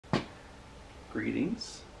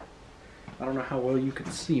Greetings. I don't know how well you can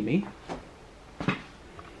see me.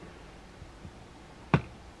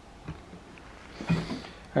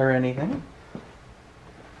 Or anything.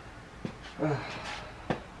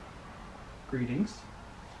 Greetings.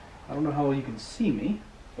 I don't know how well you can see me,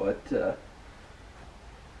 but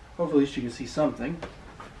hopefully you can see something.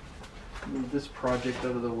 Move this project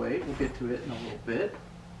out of the way. We'll get to it in a little bit.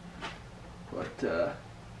 But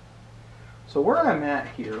so where I'm at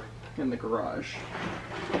here in the garage,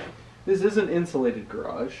 this is an insulated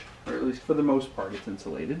garage, or at least for the most part it's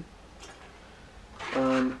insulated.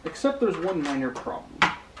 Except there's one minor problem.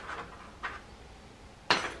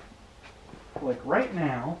 Like right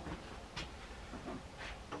now,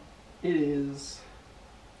 it is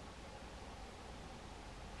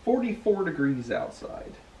 44 degrees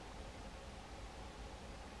outside.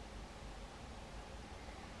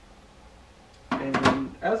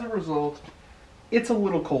 And as a result, it's a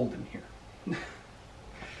little cold in here.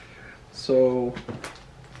 So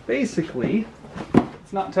basically,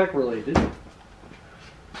 it's not tech related,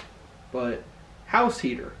 but house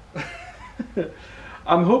heater.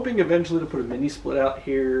 I'm hoping eventually to put a mini split out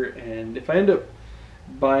here, and if I end up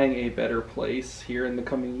buying a better place here in the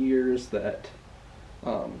coming years that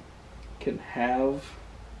can have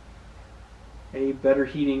a better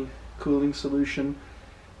heating, cooling solution,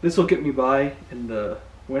 this will get me by in the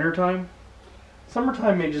wintertime.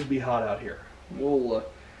 Summertime may just be hot out here. We'll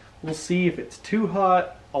see. If it's too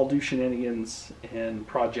hot, I'll do shenanigans and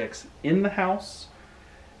projects in the house,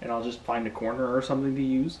 and I'll just find a corner or something to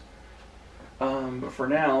use. But for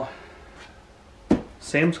now,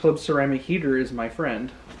 Sam's Club ceramic heater is my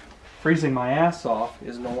friend. Freezing my ass off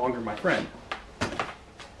is no longer my friend.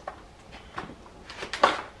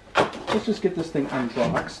 Let's just get this thing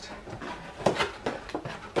unboxed.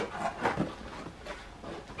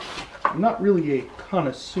 I'm not really a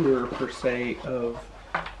connoisseur per se of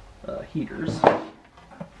heaters,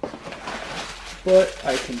 but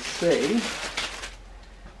I can say,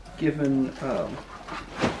 given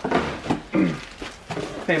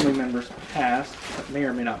family members past, that may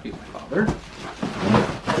or may not be my father,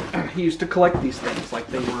 he used to collect these things like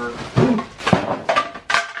they were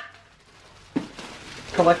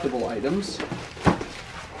collectible items.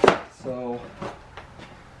 So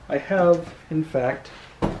I have, in fact,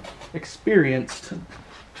 experienced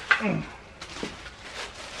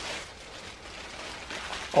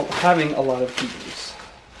having a lot of heaters.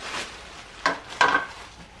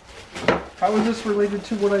 How is this related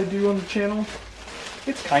to what I do on the channel?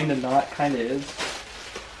 It's kind of not, kind of is.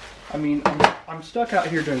 I mean, I'm stuck out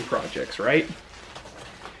here doing projects, right?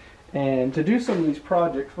 And to do some of these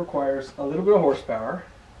projects requires a little bit of horsepower,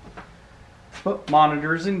 but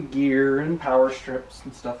monitors and gear and power strips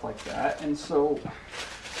and stuff like that. And so,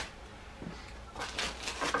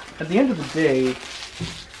 at the end of the day,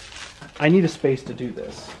 I need a space to do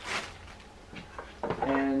this.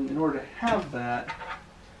 And in order to have that,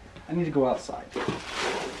 I need to go outside.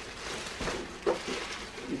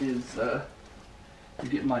 It is, you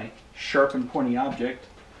get my sharp and pointy object.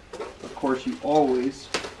 Of course, you always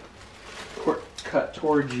cut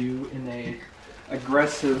towards you in a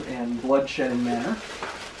aggressive and bloodshedding manner.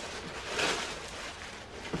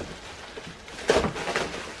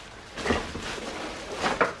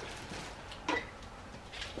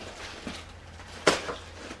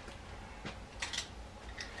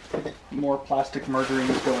 More plastic murdering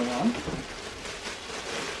is going on.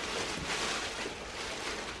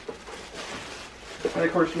 And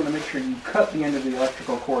of course you want to make sure you cut the end of the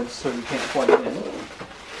electrical cords so you can't plug it in.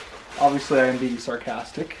 Obviously I am being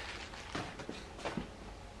sarcastic.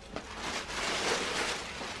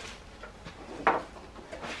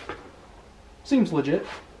 Seems legit.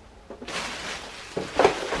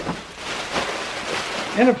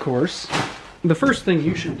 And of course, the first thing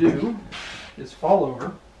you should do is fall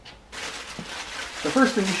over. The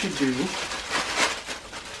first thing you should do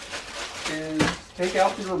is take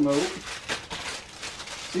out the remote,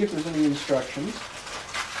 see if there's any instructions.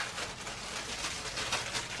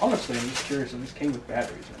 Honestly, I'm just curious if this came with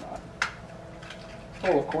batteries or not.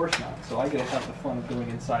 Oh, of course not. So I get to have the fun of going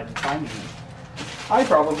inside and finding them. I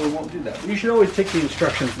probably won't do that. But you should always take the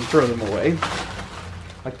instructions and throw them away,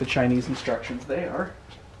 like the Chinese instructions they are.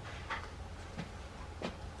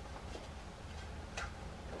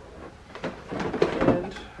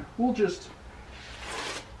 And we'll just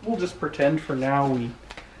pretend for now we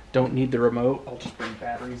don't need the remote. I'll just bring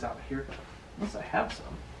batteries out here, unless I have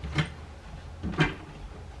some.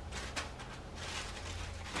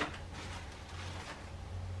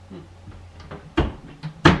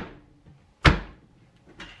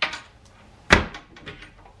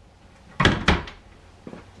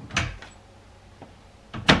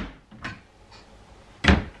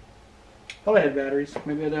 Thought I had batteries.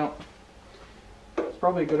 Maybe I don't. It's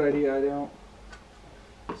probably a good idea I don't.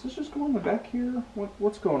 Does this just go on the back here?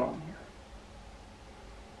 What's going on here?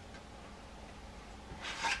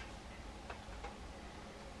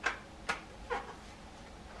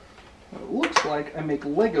 It looks like I make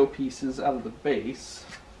Lego pieces out of the base,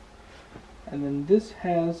 and then this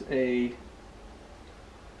has a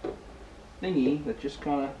thingy that just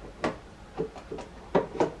kind of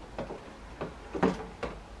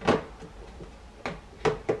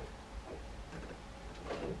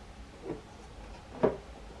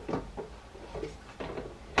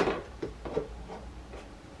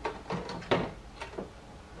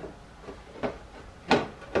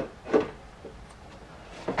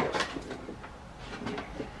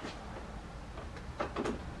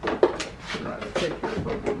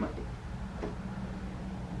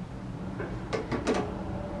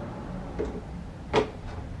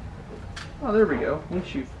oh, there we go.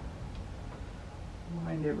 Once you've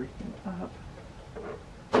lined everything up,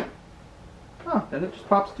 oh, then it just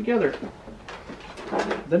pops together.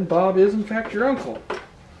 Then Bob is in fact your uncle.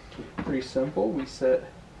 Pretty simple. We set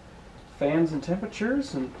fans and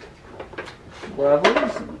temperatures and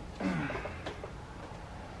levels.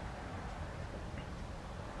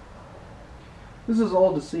 This is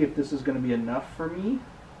all to see if this is going to be enough for me.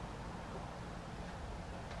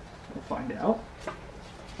 We'll find out.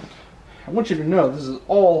 I want you to know this is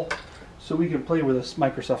all so we can play with this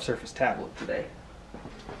Microsoft Surface tablet today.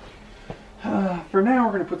 For now,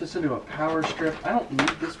 we're going to put this into a power strip. I don't need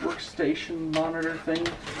this workstation monitor thing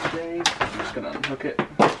today. I'm just going to unhook it.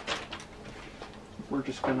 We're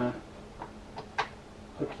just going to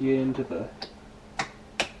hook you into the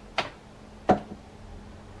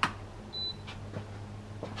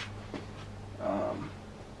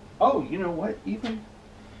oh, you know what? Even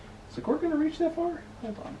is the cord going to reach that far?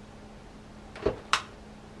 Hold on.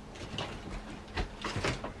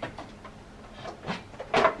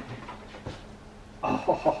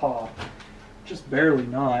 Oh, just barely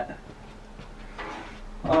not.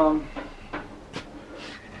 I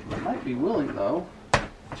might be willing though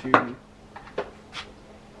to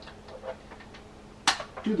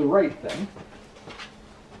do the right thing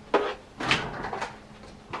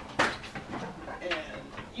and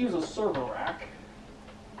use a server rack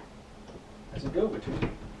as a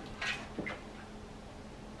go-between.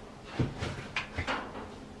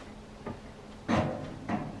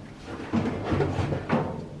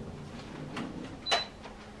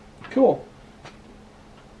 Cool.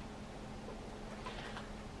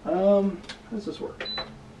 How does this work?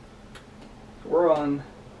 So we're on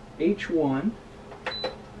H1.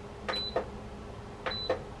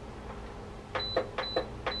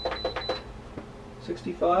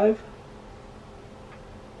 $65.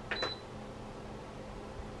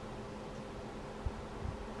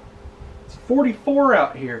 It's 44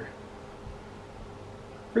 out here.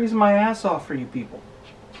 Freezing my ass off for you people.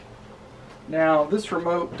 Now, this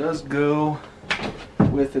remote does go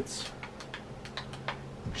with its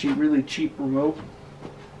really cheap remote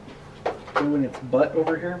doing its butt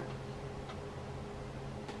over here.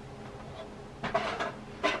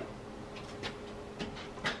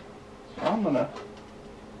 So I'm gonna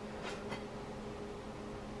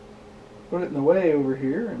put it in the way over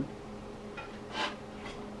here, and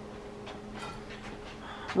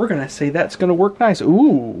we're gonna say that's gonna work nice.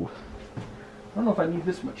 Ooh, I don't know if I need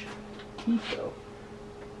this much heat though.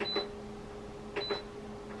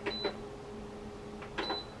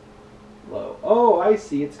 Low. Oh, I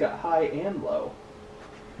see. It's got high and low.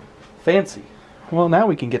 Fancy. Well, now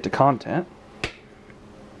we can get to content.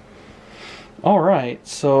 Alright,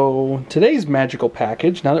 so today's magical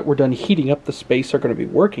package, now that we're done heating up the space we're going to be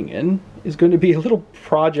working in, is going to be a little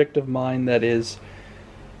project of mine that is,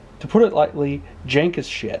 to put it lightly, jank as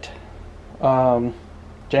shit. Jank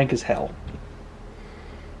as hell.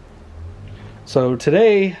 So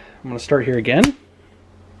today, I'm going to start here again.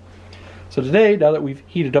 So today, now that we've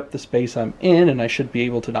heated up the space I'm in, and I should be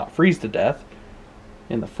able to not freeze to death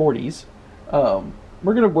in the 40s,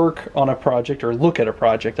 we're going to work on a project, or look at a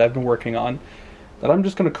project I've been working on, that I'm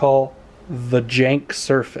just going to call the Jank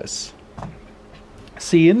Surface.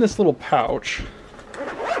 See, in this little pouch,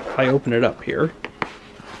 I open it up here,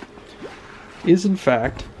 is in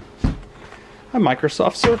fact a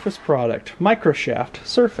Microsoft Surface product, Microshaft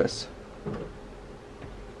Surface.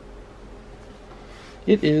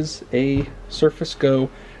 It is a Surface Go.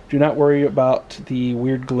 Do not worry about the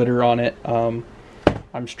weird glitter on it. I'm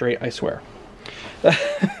straight, I swear.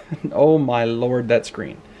 Oh my lord, that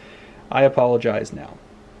screen. I apologize now.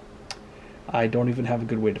 I don't even have a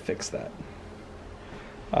good way to fix that.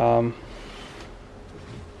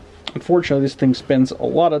 Unfortunately, this thing spends a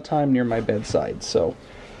lot of time near my bedside, so...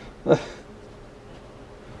 Oh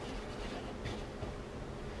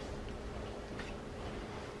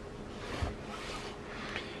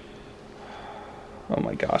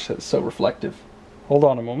my gosh, that's so reflective. Hold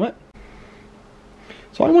on a moment.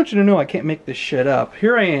 So I want you to know I can't make this shit up.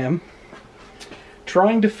 Here I am,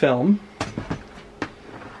 trying to film,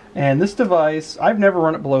 and this device, I've never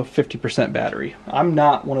run it below 50% battery. I'm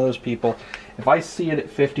not one of those people. If I see it at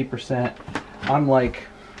 50%, I'm like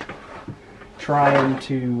trying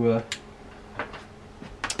to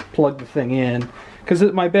plug the thing in, because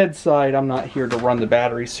at my bedside I'm not here to run the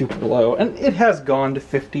battery super low, and it has gone to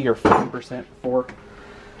 50 or 40% before.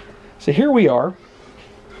 So here we are,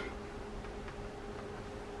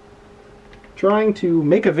 trying to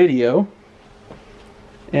make a video,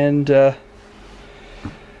 and the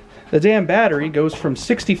damn battery goes from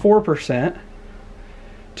 64%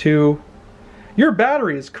 to your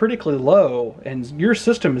battery is critically low and your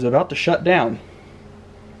system is about to shut down.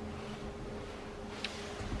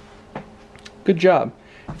 Good job.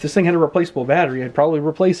 If this thing had a replaceable battery, I'd probably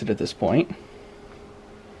replace it at this point.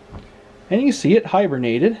 And you see it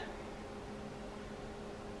hibernated.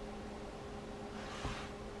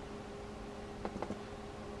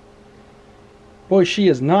 Boy, she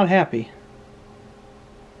is not happy.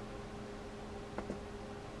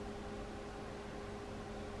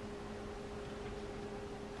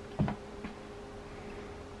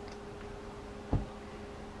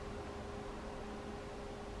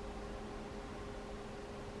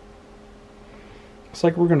 Looks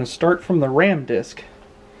like we're going to start from the RAM disk.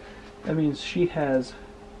 That means she has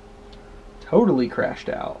totally crashed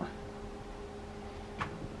out.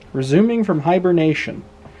 Resuming from hibernation.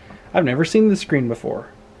 I've never seen this screen before,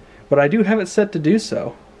 but I do have it set to do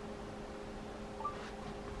so.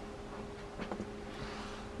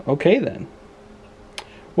 Okay then.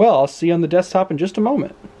 Well, I'll see you on the desktop in just a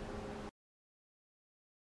moment.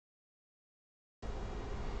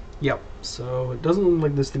 Yep, so it doesn't look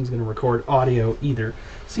like this thing's going to record audio either.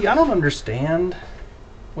 See, I don't understand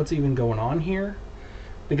what's even going on here,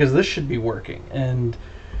 because this should be working, and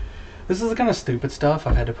this is the kind of stupid stuff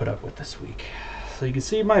I've had to put up with this week. So you can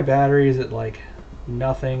see my battery is at like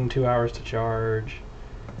nothing, 2 hours to charge.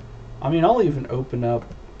 I mean, I'll even open up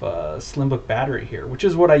Slimbook battery here, which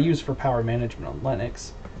is what I use for power management on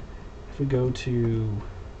Linux. If we go to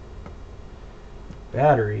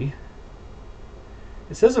battery,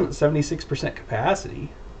 it says I'm at 76% capacity.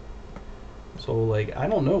 So like, I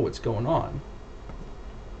don't know what's going on.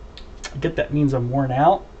 I get that means I'm worn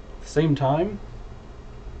out. At the same time,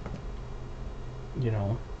 you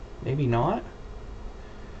know, maybe not.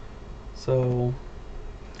 So,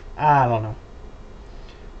 I don't know.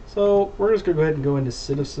 So, we're just going to go ahead and go into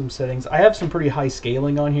some settings. I have some pretty high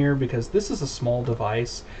scaling on here because this is a small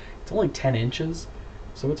device. It's only 10 inches,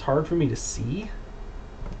 so it's hard for me to see.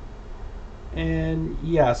 And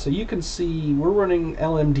yeah, so you can see we're running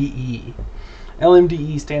LMDE.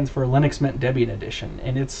 LMDE stands for Linux Mint Debian Edition,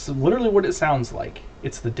 and it's literally what it sounds like.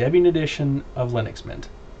 It's the Debian edition of Linux Mint.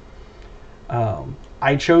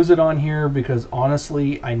 I chose it on here because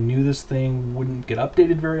honestly I knew this thing wouldn't get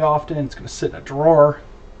updated very often. It's going to sit in a drawer.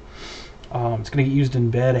 It's going to get used in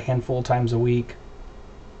bed a handful of times a week.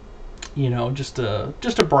 You know, just to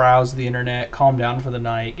browse the internet, calm down for the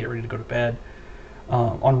night, get ready to go to bed.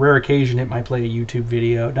 On rare occasion it might play a YouTube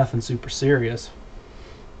video, nothing super serious.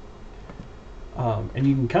 And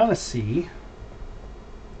you can kind of see,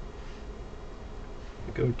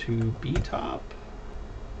 go to BTOP.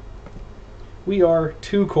 We are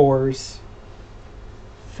 2 cores,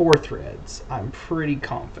 4 threads. I'm pretty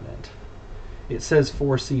confident. It says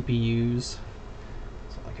 4 CPUs.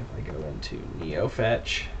 So like if I go into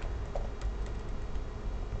NeoFetch,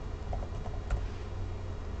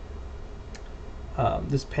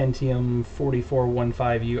 this Pentium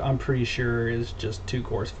 4415U, I'm pretty sure is just 2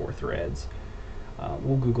 cores, 4 threads.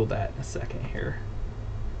 We'll Google that in a second here.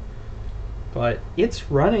 But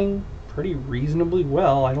it's running pretty reasonably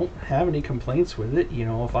well. I don't have any complaints with it. You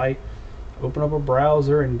know, if I open up a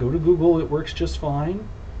browser and go to Google, it works just fine.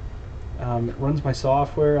 It runs my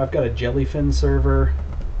software. I've got a Jellyfin server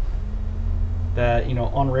that, you know,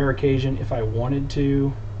 on rare occasion, if I wanted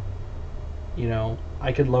to, you know,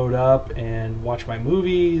 I could load up and watch my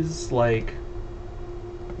movies. Like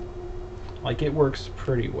it works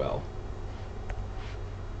pretty well.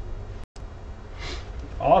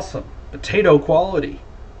 Awesome. Potato quality.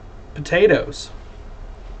 Potatoes.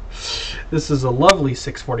 This is a lovely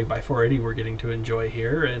 640 by 480 we're getting to enjoy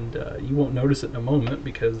here, and you won't notice it in a moment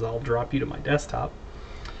because I'll drop you to my desktop.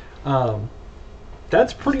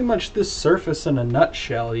 that's pretty much this Surface in a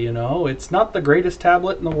nutshell, you know. It's not the greatest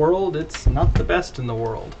tablet in the world. It's not the best in the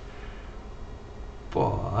world.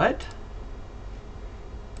 But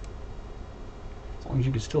as long as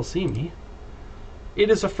you can still see me, it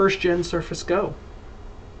is a first-gen Surface Go.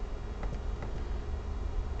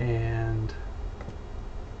 And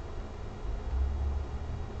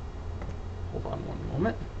hold on one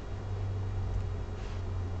moment.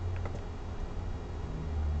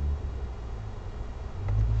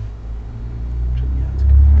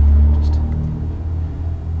 Just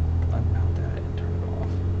unmount that and turn it off.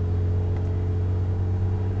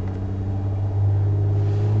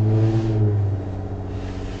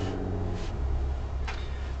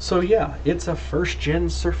 So yeah, it's a first-gen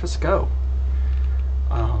Surface Go.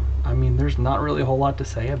 I mean, there's not really a whole lot to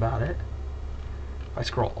say about it. If I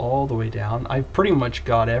scroll all the way down, I've pretty much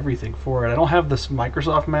got everything for it. I don't have this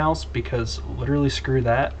Microsoft mouse because literally screw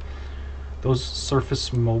that. Those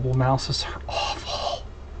Surface mobile mouses are awful.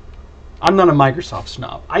 I'm not a Microsoft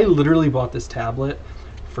snob. I literally bought this tablet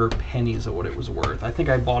for pennies of what it was worth. I think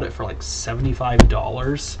I bought it for like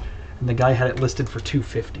 $75 and the guy had it listed for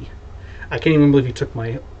 $250. I can't even believe he took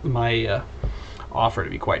my offer, to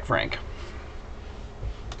be quite frank.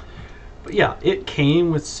 But yeah, it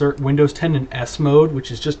came with Windows 10 in S mode,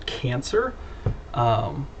 which is just cancer.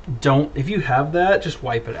 If you have that, just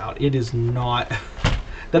wipe it out. It is not,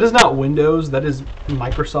 that is not Windows, that is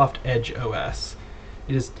Microsoft Edge OS.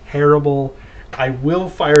 It is terrible. I will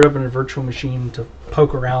fire it up in a virtual machine to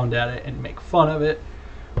poke around at it and make fun of it,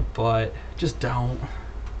 but just don't.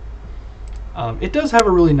 It does have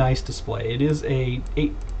a really nice display. It is a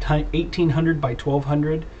 1800 by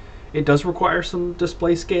 1200. It does require some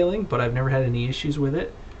display scaling, but I've never had any issues with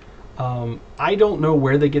it. I don't know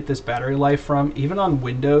where they get this battery life from. Even on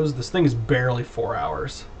Windows, this thing is barely 4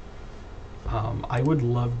 hours. I would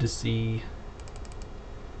love to see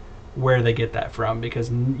where they get that from, because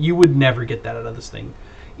you would never get that out of this thing.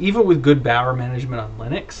 Even with good power management on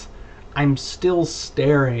Linux, I'm still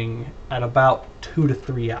staring at about 2 to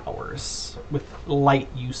 3 hours with light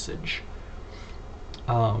usage.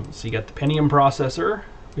 So you got the Pentium processor.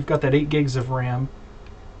 We've got that 8 gigs of RAM.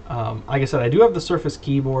 Like I said, I do have the Surface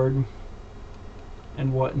keyboard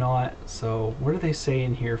and whatnot. So what do they say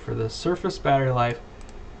in here for the Surface battery life?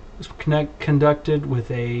 It was conducted with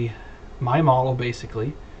my model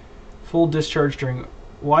basically. Full discharge during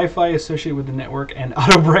Wi-Fi associated with the network, and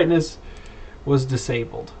auto brightness was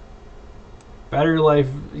disabled. Battery life,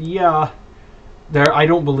 yeah, I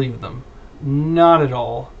don't believe them. Not at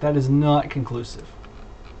all. That is not conclusive.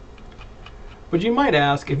 But you might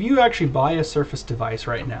ask, if you actually buy a Surface device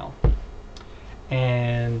right now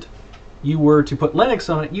and you were to put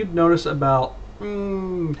Linux on it, you'd notice about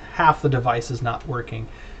half the device is not working.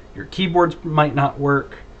 Your keyboards might not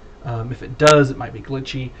work. If it does, it might be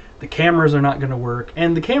glitchy. The cameras are not going to work.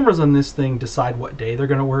 And the cameras on this thing decide what day they're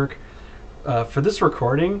going to work. For this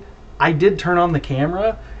recording, I did turn on the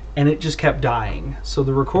camera and it just kept dying. So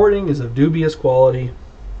the recording is of dubious quality,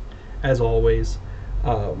 as always.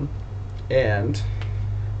 And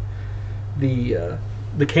the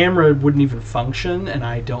camera wouldn't even function, and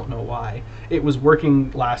I don't know why. It was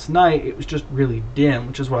working last night, it was just really dim,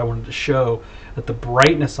 which is what I wanted to show, that the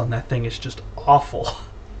brightness on that thing is just awful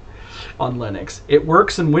on Linux. It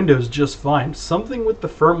works in Windows just fine. Something with the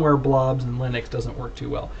firmware blobs in Linux doesn't work too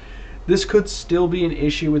well. This could still be an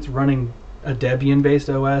issue with running a Debian-based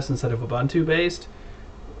OS instead of Ubuntu-based.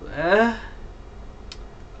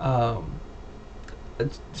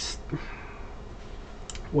 It's just,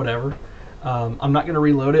 whatever. I'm not going to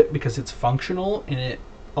reload it because it's functional and it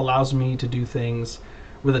allows me to do things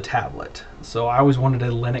with a tablet. So I always wanted a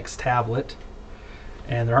Linux tablet,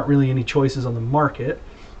 and there aren't really any choices on the market.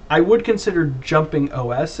 I would consider jumping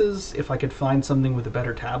OSs if I could find something with a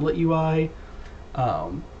better tablet UI.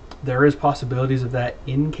 There is possibilities of that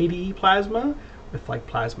in KDE Plasma with like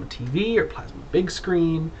Plasma TV or Plasma Big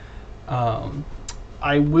Screen.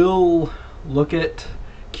 I will look at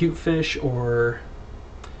Cutefish, or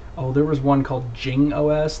there was one called Jing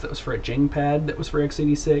OS that was for a Jing pad that was for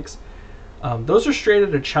x86. Those are straight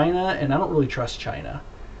out of China, and I don't really trust China.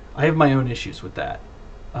 I have my own issues with that.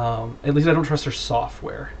 At least I don't trust their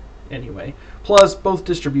software anyway. Plus, both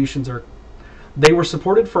distributions they were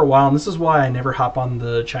supported for a while, and this is why I never hop on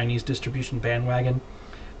the Chinese distribution bandwagon.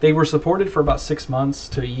 They were supported for about 6 months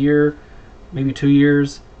to a year, maybe 2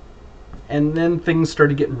 years, and then things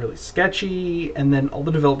started getting really sketchy, and then all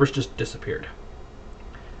the developers just disappeared.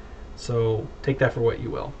 So take that for what you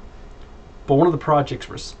will. But one of the projects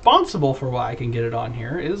responsible for why I can get it on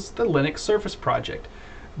here is the Linux Surface project.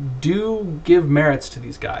 Do give merits to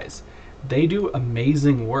these guys. They do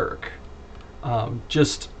amazing work.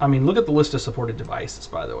 I mean, look at the list of supported devices,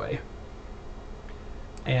 by the way.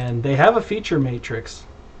 And they have a feature matrix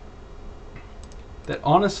that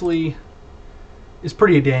honestly is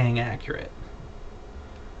pretty dang accurate.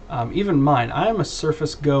 Even mine, I am a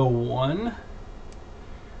Surface Go 1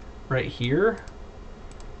 right here,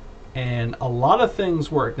 and a lot of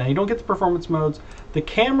things work. Now, you don't get the performance modes. The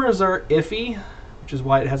cameras are iffy, which is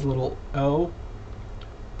why it has a little O.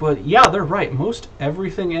 But yeah, they're right. Most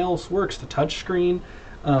everything else works. The touchscreen.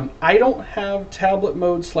 I don't have tablet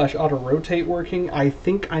mode / auto rotate working. I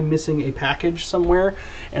think I'm missing a package somewhere,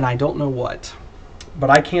 and I don't know what. But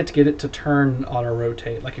I can't get it to turn auto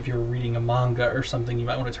rotate. Like if you're reading a manga or something, you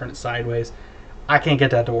might want to turn it sideways. I can't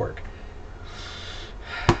get that to work.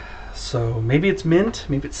 So maybe it's Mint,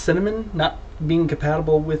 maybe it's Cinnamon, not being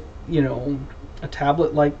compatible with, you know, a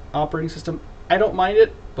tablet-like operating system. I don't mind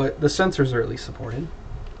it, but the sensors are at least supported.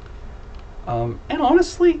 And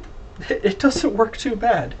honestly, it doesn't work too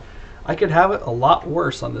bad. I could have it a lot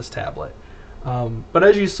worse on this tablet. But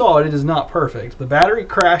as you saw, it is not perfect. The battery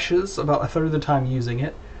crashes about a third of the time using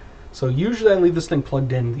it. So usually I leave this thing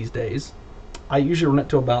plugged in these days. I usually run it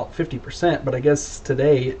to about 50%, but I guess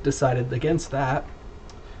today it decided against that.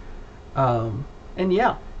 And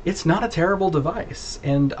yeah, it's not a terrible device.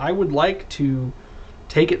 And I would like to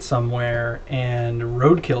take it somewhere and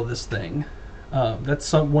roadkill this thing.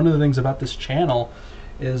 That's one of the things about this channel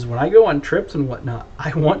is when I go on trips and whatnot,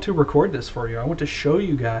 I want to record this for you. I want to show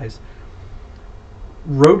you guys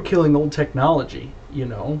roadkilling old technology, you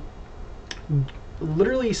know.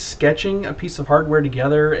 Literally sketching a piece of hardware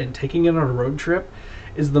together and taking it on a road trip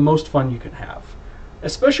is the most fun you can have.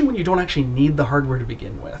 Especially when you don't actually need the hardware to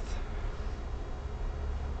begin with.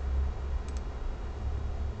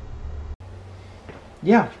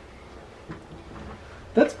 Yeah.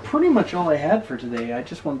 That's pretty much all I had for today. I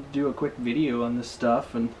just wanted to do a quick video on this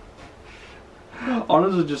stuff and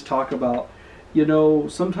honestly just talk about, you know,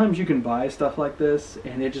 sometimes you can buy stuff like this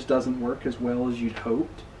and it just doesn't work as well as you'd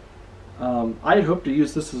hoped. I had hoped to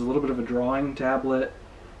use this as a little bit of a drawing tablet,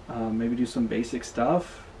 maybe do some basic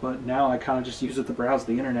stuff, but now I kind of just use it to browse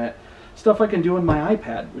the internet. Stuff I can do on my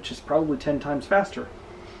iPad, which is probably 10 times faster.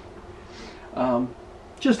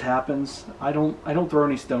 Just happens. I don't throw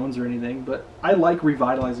any stones or anything, but I like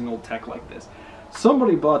revitalizing old tech like this.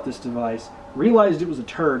 Somebody bought this device, realized it was a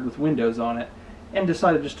turd with Windows on it, and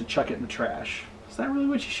decided just to chuck it in the trash. Is that really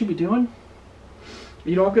what you should be doing?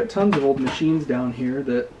 You know, I've got tons of old machines down here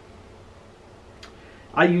that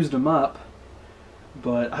I used them up,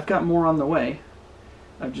 but I've got more on the way.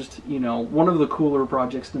 I've just, you know, one of the cooler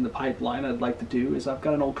projects in the pipeline I'd like to do is I've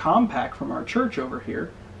got an old compact from our church over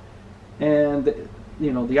here, and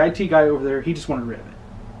you know, the IT guy over there, he just wanted rid of it.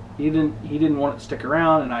 He didn't want it to stick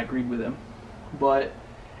around, and I agreed with him. But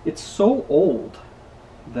it's so old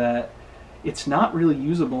that it's not really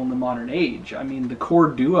usable in the modern age. I mean, the Core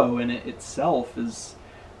Duo in it itself is,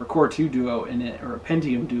 or Core 2 Duo in it, or a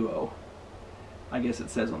Pentium Duo, I guess it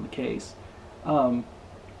says on the case.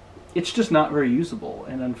 It's just not very usable,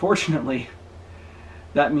 and unfortunately,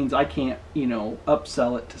 that means I can't, you know,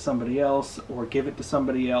 upsell it to somebody else or give it to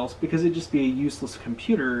somebody else because it'd just be a useless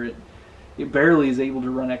computer. It barely is able to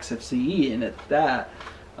run XFCE, and at that,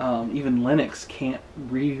 even Linux can't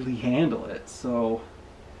really handle it. So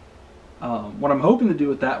what I'm hoping to do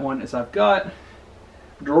with that one is I've got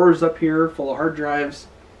drawers up here full of hard drives,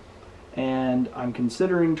 and I'm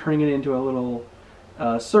considering turning it into a little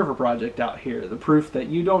server project out here. The proof that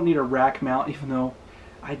you don't need a rack mount, even though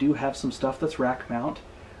I do have some stuff that's rack mount.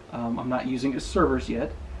 I'm not using it as servers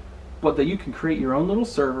yet, but that you can create your own little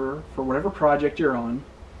server for whatever project you're on,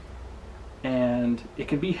 and it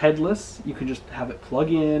can be headless. You can just have it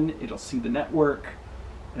plug in, it'll see the network,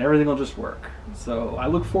 and everything will just work. So I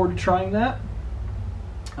look forward to trying that.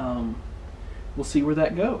 We'll see where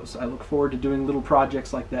that goes. I look forward to doing little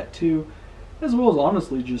projects like that too, as well as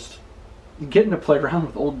honestly just getting to play around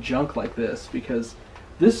with old junk like this, because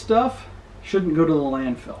this stuff shouldn't go to the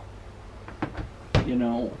landfill. You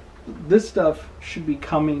know, this stuff should be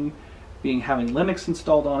having Linux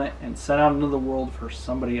installed on it and sent out into the world for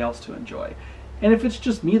somebody else to enjoy. And if it's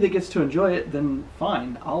just me that gets to enjoy it, then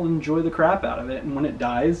fine, I'll enjoy the crap out of it, and when it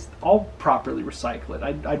dies, I'll properly recycle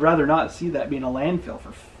it. I'd rather not see that being a landfill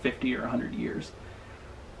for 50 or 100 years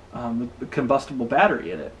with the combustible battery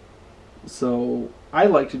in it. So I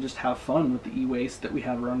like to just have fun with the e-waste that we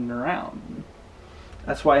have running around.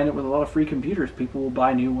 That's why I end up with a lot of free computers. People will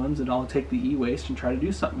buy new ones, and I'll take the e-waste and try to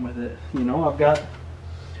do something with it. You know, I've got a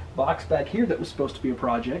box back here that was supposed to be a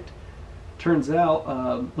project. Turns out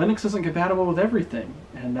Linux isn't compatible with everything,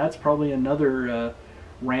 and that's probably another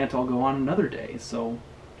rant I'll go on another day. So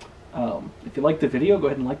if you like the video, go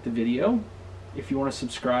ahead and like the video. if you want to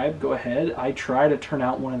subscribe, go ahead. I try to turn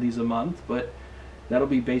out one of these a month, but that'll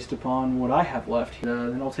be based upon what I have left.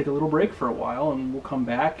 Then I'll take a little break for a while, and we'll come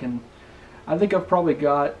back. And I think I've probably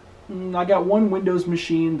got I got one Windows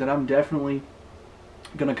machine that I'm definitely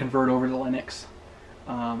going to convert over to Linux.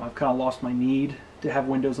 I've kind of lost my need to have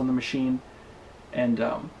Windows on the machine, and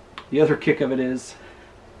the other kick of it is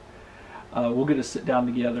we'll get to sit down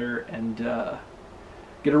together and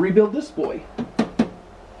get to rebuild this boy.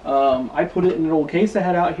 I put it in an old case I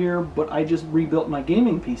had out here, but I just rebuilt my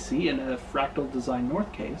gaming PC in a Fractal Design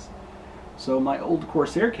North case. So my old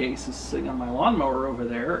Corsair case is sitting on my lawnmower over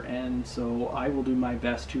there, and so I will do my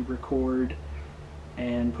best to record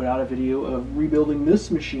and put out a video of rebuilding this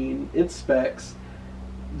machine, its specs,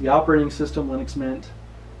 the operating system, Linux Mint,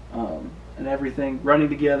 and everything running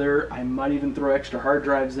together. I might even throw extra hard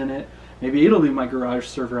drives in it. Maybe it'll be my garage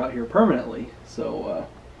server out here permanently. So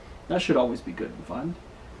that should always be good and fun.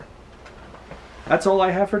 That's all I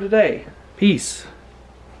have for today. Peace.